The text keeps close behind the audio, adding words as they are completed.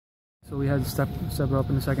So we had to step up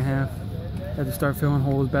in the second half. Had to start filling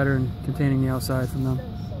holes better and containing the outside from them.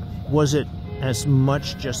 Was it as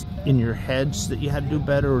much just in your heads that you had to do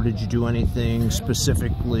better, or did you do anything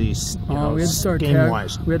specifically,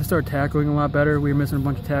 game-wise? We had to start tackling a lot better. We were missing a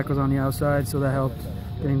bunch of tackles on the outside, so that helped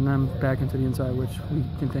getting them back into the inside, which we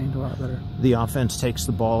contained a lot better. The offense takes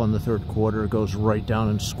the ball in the third quarter, goes right down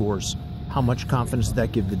and scores. How much confidence did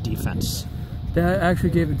that give the defense? That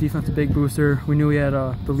actually gave the defense a big booster. We knew we had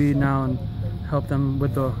the lead now, and helped them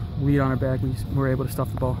with the lead on our back. We were able to stuff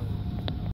the ball.